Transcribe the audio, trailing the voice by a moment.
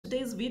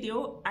today's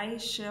video, I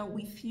share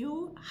with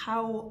you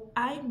how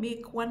I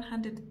make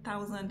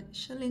 100,000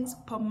 shillings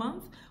per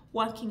month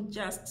working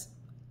just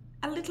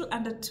a little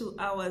under 2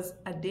 hours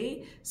a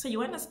day. So you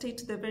want to stay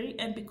to the very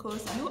end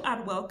because you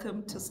are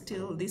welcome to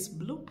steal this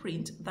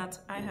blueprint that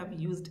I have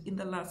used in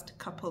the last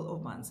couple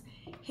of months.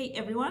 Hey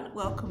everyone,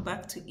 welcome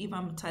back to Eva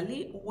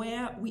Mtali,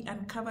 where we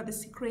uncover the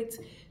secrets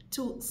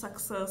to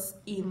success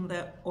in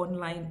the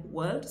online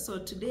world. So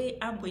today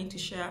I'm going to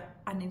share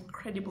an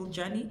incredible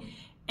journey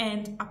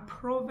and a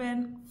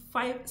proven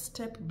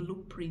 5-step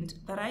blueprint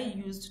that I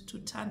used to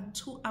turn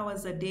 2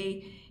 hours a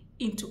day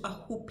into a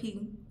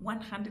whopping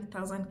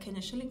 100,000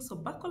 Kenya shillings. So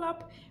buckle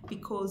up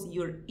because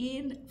you're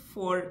in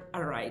for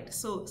a ride.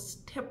 So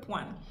step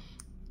 1.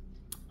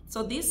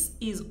 So this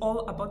is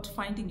all about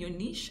finding your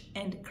niche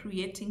and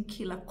creating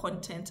killer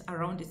content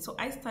around it. So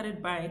I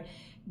started by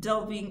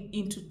delving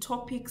into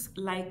topics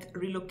like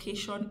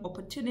relocation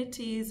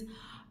opportunities,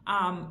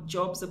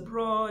 jobs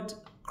abroad,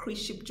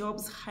 cruise ship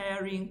jobs,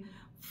 hiring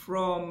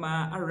from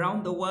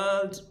around the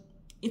world,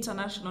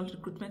 international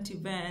recruitment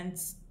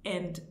events,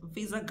 and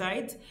visa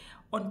guides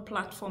on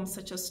platforms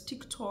such as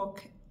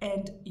TikTok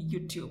and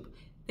YouTube.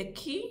 The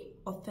key: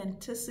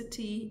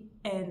 authenticity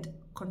and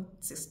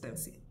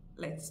consistency.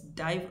 Let's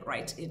dive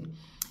right in.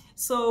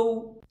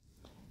 So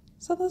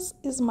this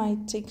is my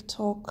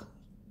TikTok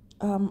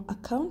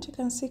account. You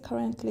can see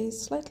currently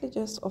slightly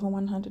just over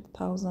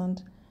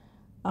 100,000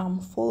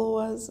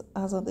 followers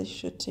as of the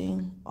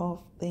shooting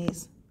of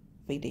this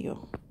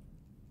video.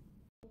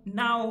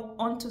 Now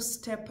on to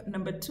step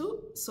number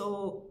 2.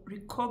 So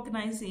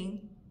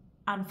recognizing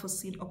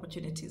unforeseen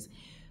opportunities.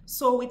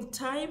 So with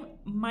time,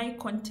 my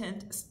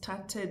content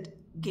started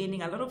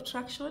gaining a lot of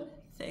traction.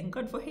 Thank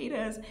God for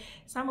haters.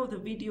 Some of the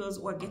videos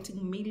were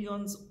getting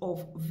millions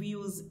of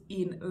views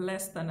in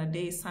less than a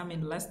day. Some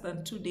in less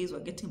than 2 days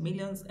were getting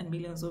millions and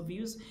millions of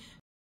views.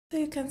 So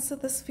you can see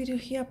this video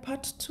here,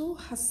 part 2,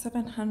 has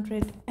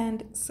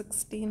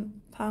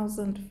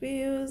 716,000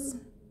 views.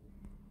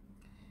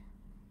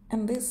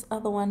 And this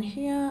other one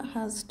here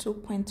has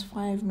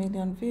 2.5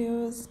 million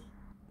views.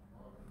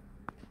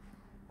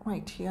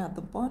 Right here at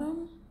the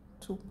bottom,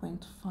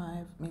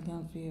 2.5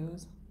 million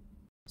views.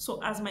 So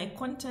as my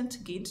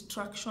content gained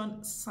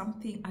traction,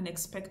 something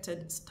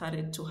unexpected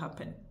started to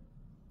happen.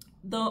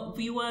 The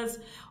viewers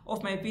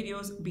of my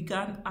videos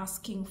began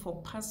asking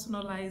for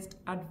personalized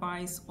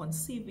advice on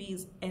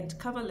CVs and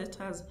cover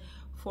letters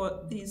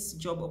for these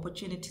job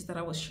opportunities that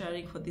I was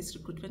sharing, for these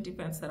recruitment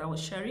events that I was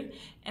sharing.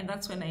 And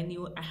that's when I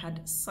knew I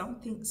had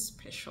something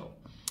special.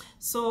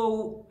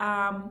 So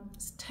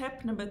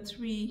step number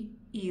 3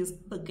 is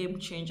the game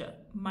changer: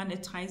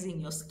 monetizing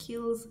your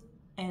skills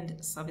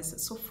and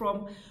services. So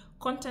from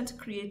content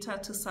creator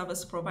to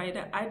service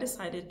provider, I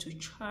decided to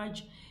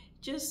charge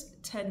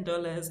just $10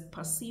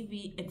 per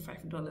CV and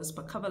 $5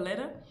 per cover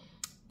letter.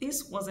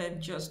 This wasn't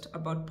just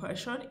about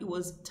passion, it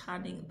was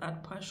turning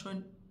that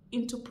passion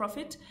into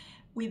profit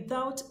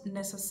without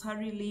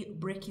necessarily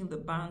breaking the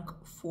bank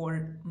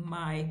for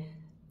my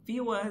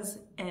viewers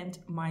and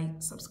my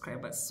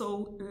subscribers.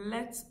 So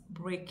let's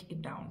break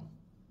it down.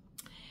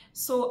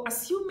 So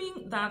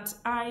assuming that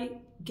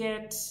I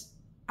get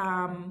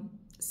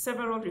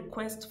several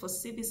requests for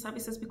CV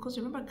services, because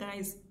remember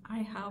guys, I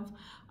have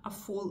a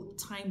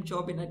full-time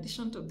job in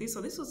addition to this.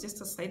 So this was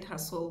just a side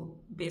hustle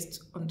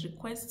based on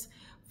requests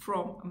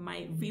from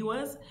my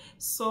viewers.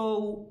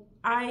 So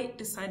I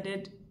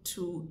decided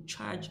to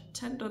charge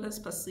 $10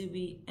 per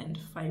CV and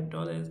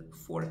 $5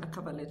 for a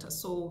cover letter.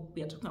 So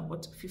we are talking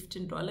about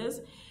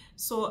 $15.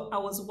 So I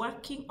was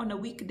working on a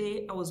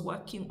weekday, I was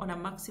working on a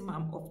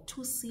maximum of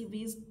 2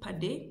 CVs per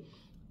day.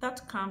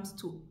 That comes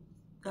to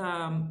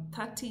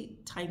 30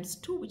 times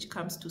 2, which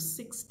comes to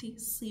 60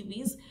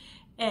 CVs,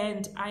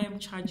 and I am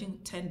charging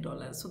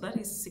 $10. So that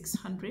is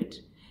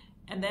 600.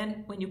 And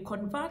then when you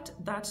convert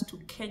that to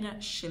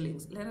Kenya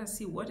shillings, let us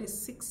see what is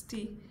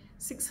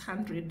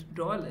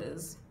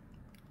 $600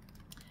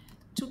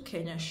 to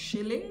Kenya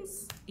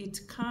shillings.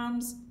 It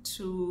comes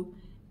to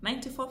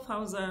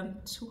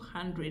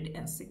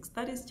 94,206.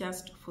 That is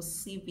just for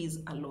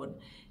CVs alone.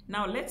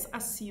 Now let's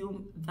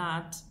assume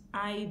that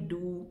I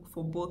do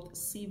for both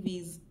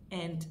CVs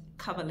and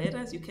cover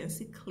letters. You can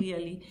see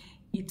clearly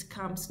it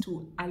comes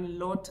to a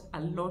lot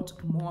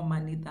more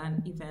money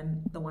than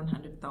even the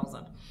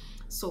 100,000.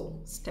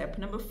 So step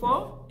number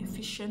 4,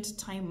 efficient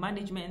time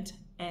management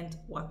and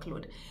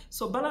workload.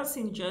 So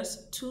balancing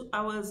just 2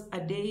 hours a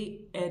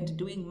day and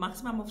doing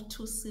maximum of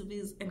 2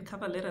 CVs and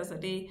cover letters a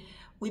day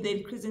with the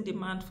increasing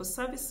demand for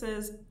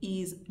services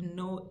is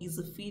no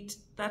easy feat.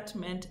 That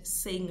meant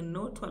saying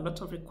no to a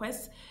lot of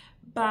requests,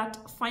 but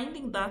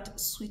finding that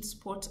sweet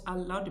spot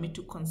allowed me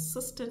to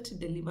consistently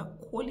deliver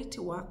quality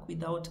work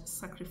without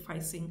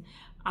sacrificing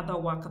other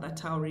work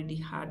that I already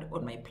had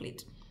on my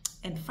plate.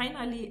 And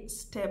finally,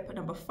 step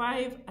number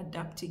 5,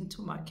 adapting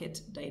to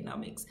market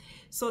dynamics.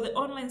 So the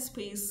online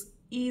space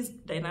is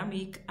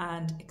dynamic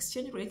and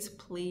exchange rates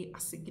play a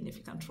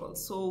significant role.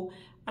 So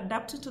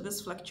adapting to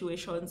these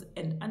fluctuations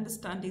and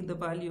understanding the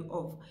value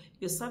of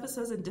your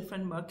services in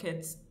different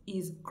markets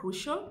is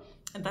crucial.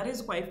 And that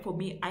is why for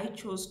me, I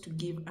chose to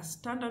give a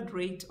standard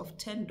rate of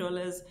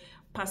 $10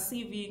 per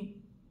CV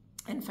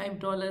and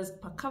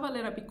 $5 per cover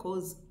letter,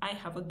 because I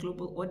have a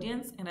global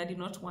audience and I do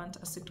not want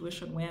a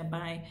situation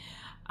whereby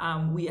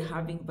we are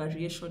having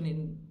variation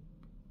in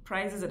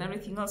prices and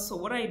everything else. So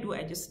what I do,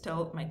 I just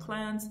tell my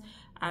clients,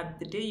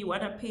 the day you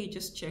want to pay,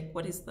 just check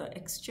what is the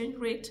exchange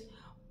rate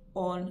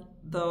on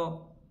the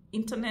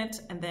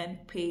internet and then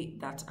pay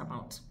that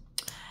amount.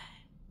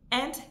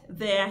 And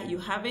there you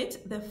have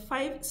it, the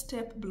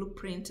 5-step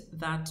blueprint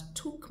that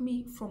took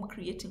me from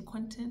creating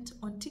content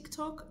on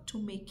TikTok to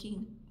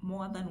making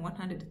more than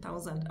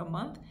 100,000 a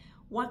month,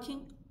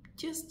 working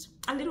just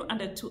a little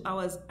under 2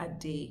 hours a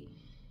day.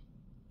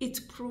 It's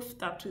proof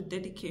that with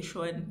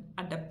dedication,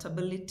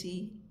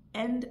 adaptability,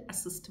 and a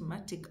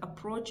systematic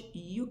approach,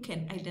 you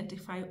can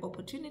identify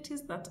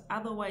opportunities that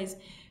otherwise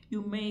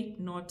you may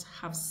not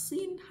have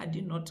seen had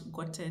you not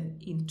gotten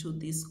into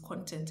this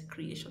content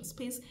creation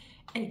space,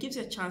 and it gives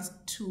you a chance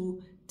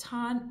to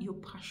turn your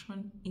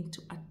passion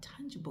into a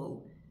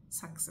tangible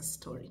success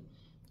story.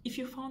 If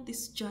you found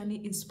this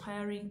journey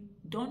inspiring,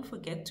 don't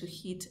forget to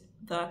hit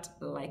that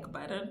like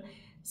button,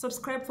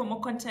 subscribe for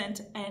more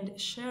content, and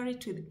share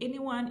it with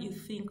anyone you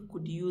think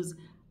could use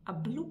a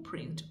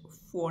blueprint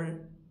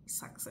for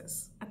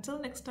success. Until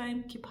next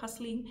time, keep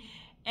hustling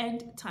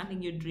and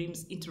turning your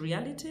dreams into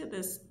reality.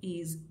 This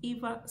is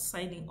Eva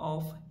signing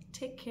off.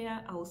 Take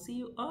care. I'll see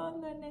you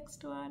on the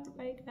next one.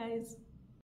 Bye, guys.